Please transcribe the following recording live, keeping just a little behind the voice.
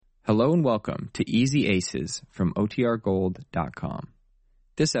Hello and welcome to Easy Aces from OTRGold.com.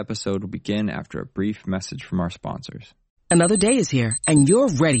 This episode will begin after a brief message from our sponsors. Another day is here, and you're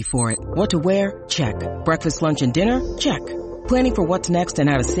ready for it. What to wear? Check. Breakfast, lunch, and dinner? Check. Planning for what's next and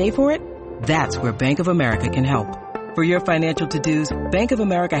how to save for it? That's where Bank of America can help. For your financial to-dos, Bank of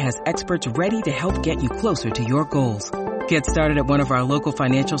America has experts ready to help get you closer to your goals. Get started at one of our local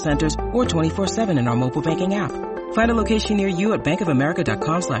financial centers or 24/7 in our mobile banking app. Find a location near you at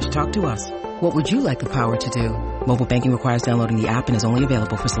bankofamerica.com/talktous. What would you like the power to do? Mobile banking requires downloading the app and is only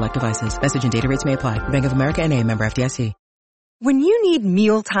available for select devices. Message and data rates may apply. Bank of America N.A., member FDIC. When you need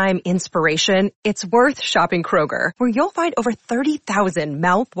mealtime inspiration, it's worth shopping Kroger, where you'll find over 30,000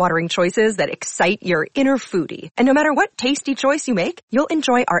 mouth-watering choices that excite your inner foodie. And no matter what tasty choice you make, you'll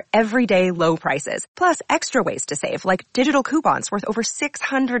enjoy our everyday low prices, plus extra ways to save, like digital coupons worth over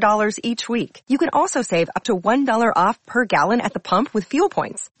 $600 each week. You can also save up to $1 off per gallon at the pump with fuel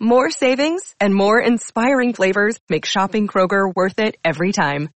points. More savings and more inspiring flavors make shopping Kroger worth it every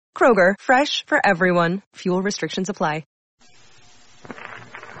time. Kroger, fresh for everyone. Fuel restrictions apply.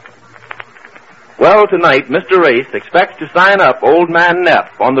 Well, tonight, Mr. Race expects to sign up old man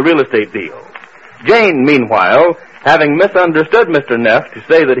Neff on the real estate deal. Jane, meanwhile, having misunderstood Mr. Neff to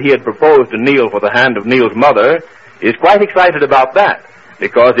say that he had proposed to Neil for the hand of Neil's mother, is quite excited about that,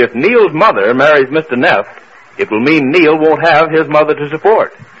 because if Neil's mother marries Mr. Neff, it will mean Neil won't have his mother to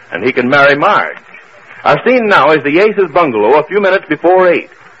support, and he can marry Marge. Our scene now is the Aces bungalow a few minutes before 8,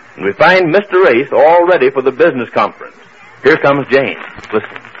 and we find Mr. Race all ready for the business conference. Here comes Jane.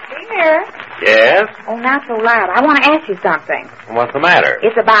 Listen. Here. Yes? Oh, not so loud. I want to ask you something. What's the matter?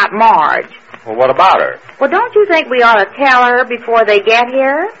 It's about Marge. Well, what about her? Well, don't you think we ought to tell her before they get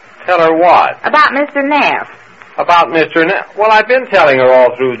here? Tell her what? About Mr. Neff. About Mr. Neff? Well, I've been telling her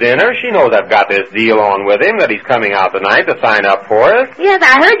all through dinner. She knows I've got this deal on with him, that he's coming out tonight to sign up for us. Yes,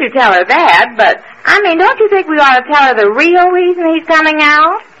 I heard you tell her that, but, don't you think we ought to tell her the real reason he's coming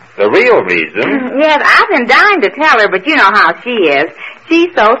out? The real reason? Yes, I've been dying to tell her, but you know how she is.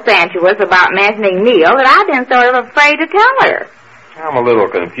 She's so sensuous about mentioning Neil that I've been sort of afraid to tell her. I'm a little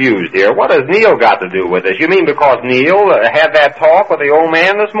confused here. What has Neil got to do with this? You mean because Neil had that talk with the old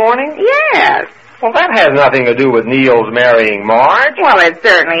man this morning? Yes. Well, that has nothing to do with Neil's marrying Marge. Well, it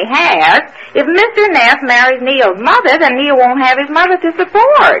certainly has. If Mr. Neff marries Neil's mother, then Neil won't have his mother to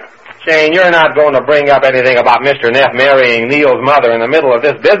support. Jane, you're not going to bring up anything about Mr. Neff marrying Neil's mother in the middle of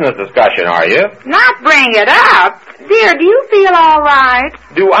this business discussion, are you? Not bring it up. Dear, do you feel all right?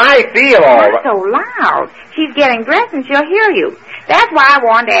 Do I feel all right? Not so loud. She's getting dressed and she'll hear you. That's why I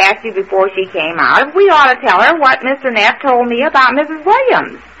wanted to ask you before she came out if we ought to tell her what Mr. Neff told me about Mrs.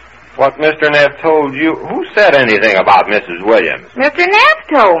 Williams. What Mr. Neff told you? Who said anything about Mrs. Williams? Mr. Neff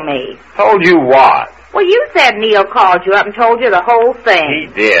told me. Told you what? Well, you said Neil called you up and told you the whole thing. He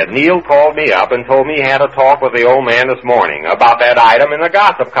did. Neil called me up and told me he had a talk with the old man this morning about that item in the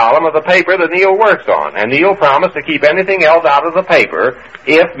gossip column of the paper that Neil works on. And Neil promised to keep anything else out of the paper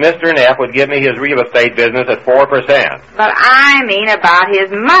if Mr. Neff would give me his real estate business at 4%. But I mean about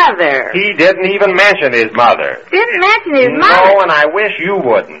his mother. He didn't even mention his mother. Didn't mention his mother? No, and I wish you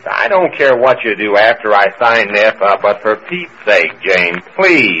wouldn't. I don't care what you do after I sign Neff up, but for Pete's sake, Jane,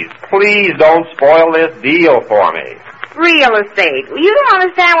 please don't spoil this deal for me. Real estate. You don't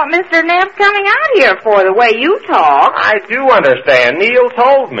understand what Mr. Neff's coming out here for, the way you talk. I do understand. Neil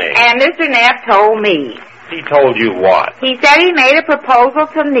told me. And Mr. Neff told me. He told you what? He said he made a proposal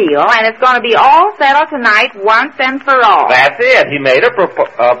to Neil, and it's going to be all settled tonight once and for all. That's it. He made a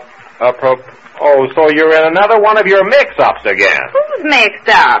Oh, so you're in another one of your mix-ups again. Who's mixed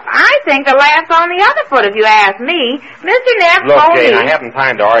up? I think the laugh's on the other foot, if you ask me. Mr. Neff Look, told Jane, me... I haven't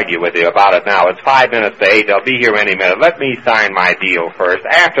time to argue with you about it now. It's 5 minutes to 8. I'll be here any minute. Let me sign my deal first.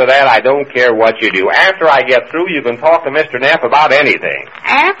 After that, I don't care what you do. After I get through, you can talk to Mr. Neff about anything.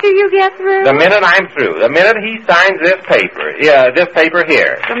 After you get through? The minute I'm through. The minute he signs this paper. Yeah, this paper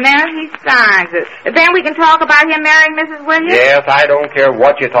here. The minute he signs it. Then we can talk about him marrying Mrs. Williams? Yes, I don't care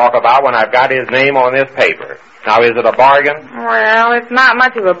what you talk about when I've got his name on this paper. Now, is it a bargain? Well, it's not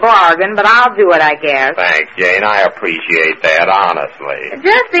much of a bargain, but I'll do it, I guess. Thanks, Jane. I appreciate that, honestly. It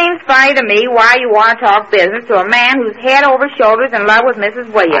just seems funny to me why you want to talk business to a man who's head over shoulders in love with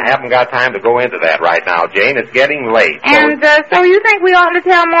Mrs. Williams. I haven't got time to go into that right now, Jane. It's getting late. And so you think we oughtn't to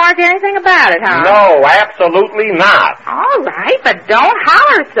tell Marge anything about it, huh? No, absolutely not. All right, but don't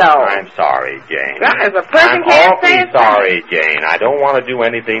holler so. I'm sorry, Jane. Well, if a person can't say I'm awfully sorry, Jane. I don't want to do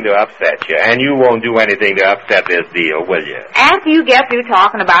anything to upset you, and you won't do anything to upset this deal, will you? After you get through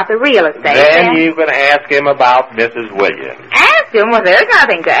talking about the real estate. Then you can ask him about Mrs. Williams. Ask asked him. Well, there's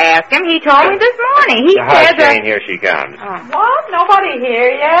nothing to ask him. He told me this morning. He said that... Jane, here she comes. What? Nobody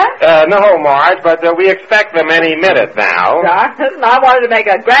here yet? No, Marge, but we expect them any minute now. Darling, I wanted to make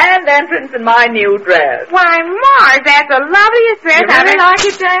a grand entrance in my new dress. Why, Marge, that's the loveliest dress You really like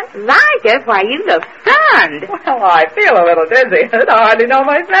it, Jane? Like it? Why, you look stunned. Well, I feel a little dizzy. I hardly know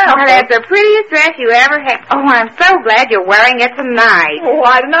myself. Well, that's the prettiest dress you ever had. Oh, I'm so glad you're wearing it tonight. Well,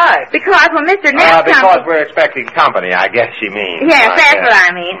 why tonight? Because when Mr. Neff because we're expecting company, I guess she means. Yes, that's what I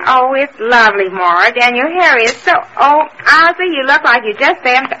mean. Oh, it's lovely, Marge, and your hair is so... Oh, honestly, you look like you just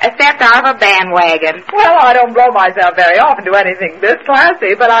stepped out of a bandwagon. Well, I don't blow myself very often to anything this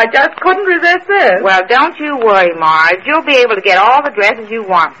classy, but I just couldn't resist this. Well, don't you worry, Marge. You'll be able to get all the dresses you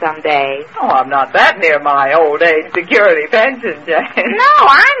want someday. Oh, I'm not that near my old age security pension, Jane. No,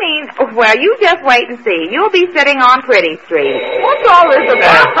 I mean, well, you just wait and see. You'll be sitting on Pretty Street. What's all this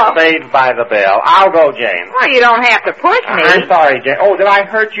about? Saved by the bell. I'll go, Jane. Well, you don't have to push me. I'm sorry, Jane. Oh, did I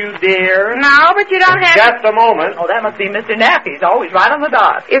hurt you, dear? No, but you don't have to... Just a moment. Oh, that must be Mr. Neff. He's always right on the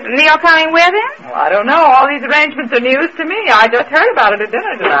dot. Is Neil coming with him? Well, I don't know. All these arrangements are news to me. I just heard about it at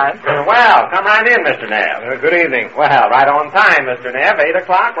dinner tonight. Well, come right in, Mr. Neff. Good evening. Well, right on time, Mr. Neff. 8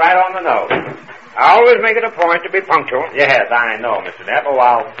 o'clock, right on the nose. I always make it a point to be punctual. Yes, I know, Mr. Neff. Oh,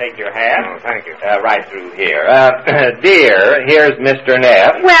 I'll take your hat. Oh, thank you. Right through here. Dear, here's Mr.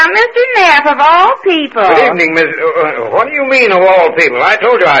 Neff. Well, Mr. Neff, of all people. Good evening, Miss... what do you mean, of all people? I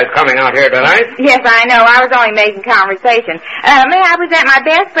told you I was coming out here tonight. Yes, I know. I was only making conversation. May I present my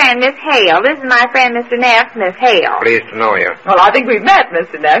best friend, Miss Hale? This is my friend, Mr. Neff, Miss Hale. Pleased to know you. Well, I think we've met,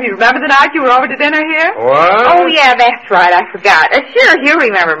 Mr. Neff. You remember the night you were over to dinner here? What? Oh, yeah, that's right. I forgot. Sure, you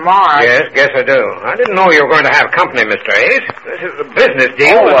remember Marge. Yes, guess I do. I didn't know you were going to have company, Mr. Ace. This is a business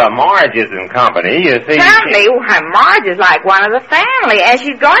deal. Oh, Marge is in company. You see... Company? Why, Marge is like one of the family, and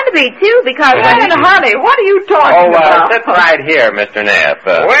she's going to be, too, because... honey, what are you talking about? Sit right here, Mr. Neff.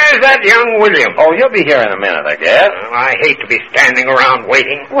 Where's that young William? Oh, he'll be here in a minute, I guess. Well, I hate to be standing around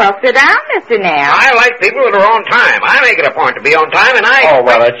waiting. Well, sit down, Mr. Neff. I like people that are on time. I make it a point to be on time, and I... Oh,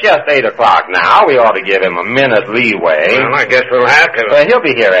 well, it's just 8 o'clock now. We ought to give him a minute leeway. Well, I guess we'll have to. He'll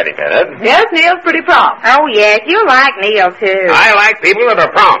be here any minute. Yes, Neil's pretty prompt. Oh, yes, you like Neil, too. I like people that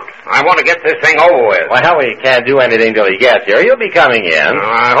are prompt. I want to get this thing over with. Well, he can't do anything till he gets here. He'll be coming in.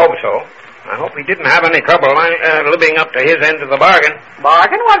 I hope so. I hope he didn't have any trouble living up to his end of the bargain.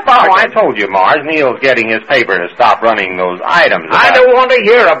 Bargain? What bargain? Oh, I told you, Marge. Neil's getting his paper to stop running those items. I don't want to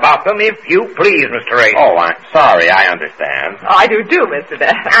hear about them, if you please, Mr. Ace. Oh, I'm sorry. I understand. I do, too, Mr.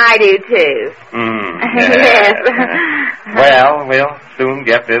 Neff. I do, too. Yes. Well, we'll soon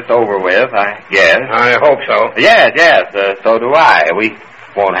get this over with, I guess. I hope so. Yes, so do I. We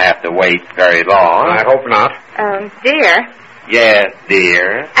won't have to wait very long. I hope not. Dear. Yes,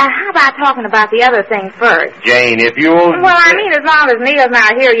 dear. How about talking about the other thing first? Jane, if you'll... Well, I mean, as long as Neil's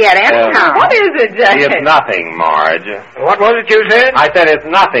not here yet anyhow. What is it, Jane? It's nothing, Marge. What was it you said? I said it's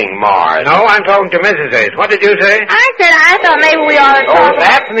nothing, Marge. No, I'm talking to Mrs. Ace. What did you say? I thought maybe we ought to talk... Oh,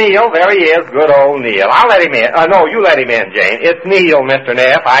 that's Neil. There he is. Good old Neil. I'll let him in. No, you let him in, Jane. It's Neil, Mr.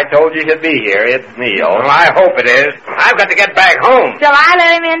 Neff. I told you he'd be here. It's Neil. Well, I hope it is. I've got to get back home. Shall I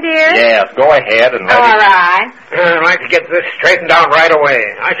let him in, dear? Yes, go ahead and let him... All right. I'd like to get this straightened out right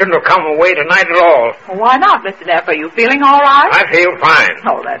away. I shouldn't have come away tonight at all. Well, why not, Mr. Neff? Are you feeling all right? I feel fine.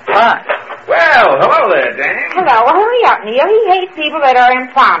 Oh, that's fine. Well, hello there, Jane. Hello. Well, hurry up, Neil. He hates people that are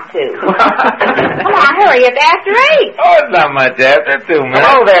impromptu. Come on, hurry. It's after 8. Oh, it's not much after 2 minutes.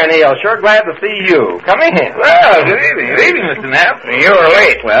 Hello there, Neil. Sure glad to see you. Come in. Well, good evening. Good evening, Mr. Neff. You were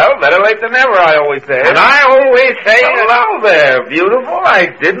late. Well, better late than never, I always say. And I always say... Hello there, beautiful.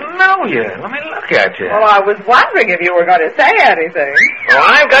 I didn't know you. Let me look at you. Well, I was wondering if you were going to say anything. Well,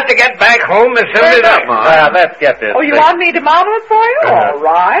 I've got to get back home as soon as Let's get this. Oh, you want me to model it for you? All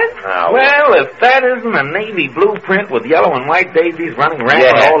right. Well, if that isn't a navy blueprint with yellow and white daisies running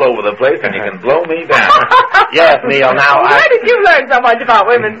rampant all over the place, and you can blow me down. Yes, Neil. Now, where did you learn so much about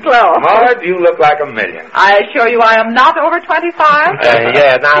women's clothes? Marge, you look like a million. I assure you I am not over 25.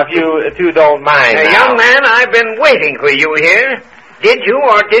 Yeah, now, if you don't mind. Young man, I've been waiting for you here. Did you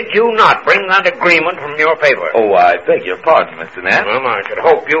or did you not bring that agreement from your paper? Oh, I beg your pardon, Mr. Neff. Well, I should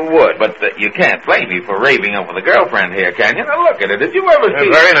hope you would. But you can't blame me for raving over the girlfriend here, can you? Now, look at it. Did you ever see...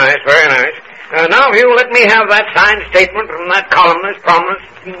 Very nice, very nice. Now, if you let me have that signed statement from that columnist, promise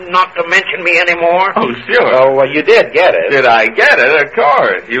not to mention me anymore. Oh, sure. Oh, well, you did get it. Did I get it? Of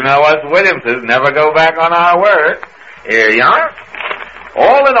course. You know us Williamses never go back on our word. Here you are.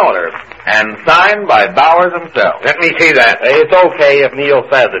 All in order. And signed by Bowers himself. Let me see that. It's okay if Neil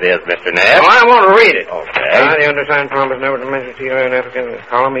says it is, Mr. Neff. Well, I want to read it. Okay. You understand promise never to mention to you an applicant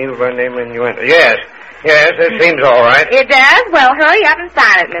column either by name and you enter. Yes. Yes, it seems all right. It does? Well, hurry up and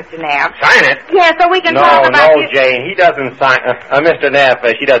sign it, Mr. Neff. Sign it? Yeah, so we can talk about No, Jane, he doesn't sign... Mr. Neff,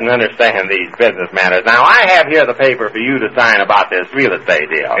 she doesn't understand these business matters. Now, I have here the paper for you to sign about this real estate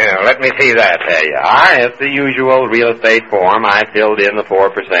deal. Yeah, let me see that. There you are. It's the usual real estate form. I filled in the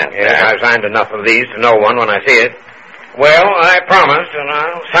 4%. Yeah, I've signed enough of these to know one when I see it. Well, I promised, and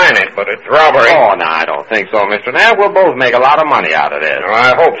I'll sign it, but it's robbery. Oh, no, I don't think so, Mr. Neff. We'll both make a lot of money out of this. Oh,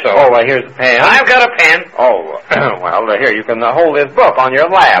 I hope so. Oh, well, here's a pen. I've got a pen. Oh, well, here, you can hold this book on your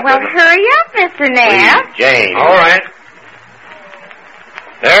lap. Well, hurry up, Mr. Neff. Please, Jane. All right.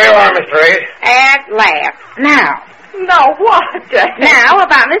 There you are, Mr. Ace. At last. Now. No, what? Now,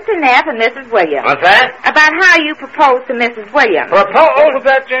 about Mr. Neff and Mrs. Williams. What's that? About how you proposed to Mrs. Williams. Proposed?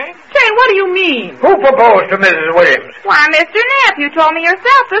 That, Jane? Jane, what do you mean? Who proposed to Mrs. Williams? Why, Mr. Neff, you told me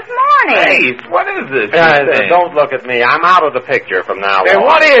yourself this morning. Hey, what is this? Don't look at me. I'm out of the picture from now on.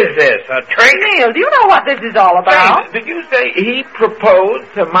 What is this? A trick? Neil, do you know what this is all about? Jane, did you say he proposed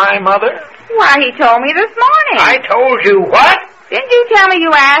to my mother? Why, he told me this morning. I told you what? Didn't you tell me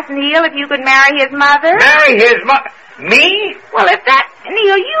you asked Neil if you could marry his mother? Marry his mother? Me? Well, if that...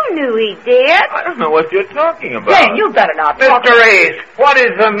 Neil, you knew he did. I don't know what you're talking about. Jane, you better not talk. Mr. Ace, what is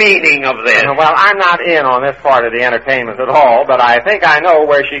the meaning of this? Well, I'm not in on this part of the entertainment at all, but I think I know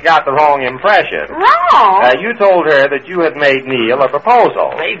where she got the wrong impression. Wrong? You told her that you had made Neil a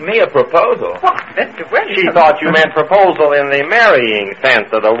proposal. Made me a proposal? What, Mr. Williams? She thought you meant proposal in the marrying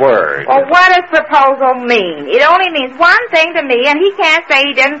sense of the word. Well, what does proposal mean? It only means one thing to me, and he can't say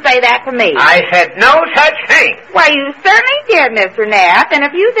he didn't say that to me. I said no such thing. Well, you certainly did, Mr. Neff, and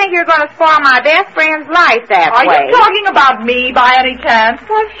if you think you're going to spoil my best friend's life that Are way... you talking about me by any chance?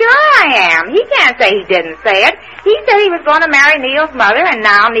 Well, sure I am. He can't say he didn't say it. He said he was going to marry Neil's mother, and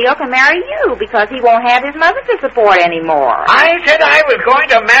now Neil can marry you because he won't have his mother to support anymore. I said I was going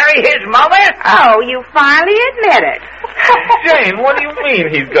to marry his mother? Oh, you finally admit it. Jane, what do you mean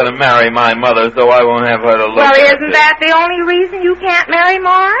he's going to marry my mother so I won't have her to look Well, at isn't that the only reason you can't marry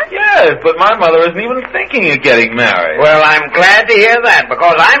Morris? Yes, but my mother isn't even thinking of getting married. Well, I'm glad to hear that,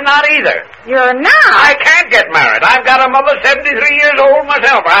 because I'm not either. You're not? I can't get married. I've got a mother 73 years old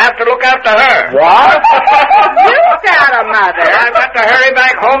myself. I have to look after her. What? You've got a mother. I've got to hurry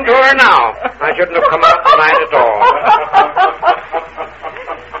back home to her now. I shouldn't have come out tonight at all.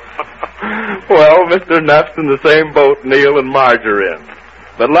 Well, Mr. Neff's in the same boat Neil and Marge are in.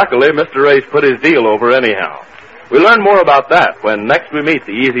 But luckily, Mr. Ace put his deal over anyhow. We'll learn more about that when next we meet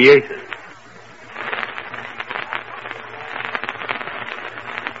the Easy Aces.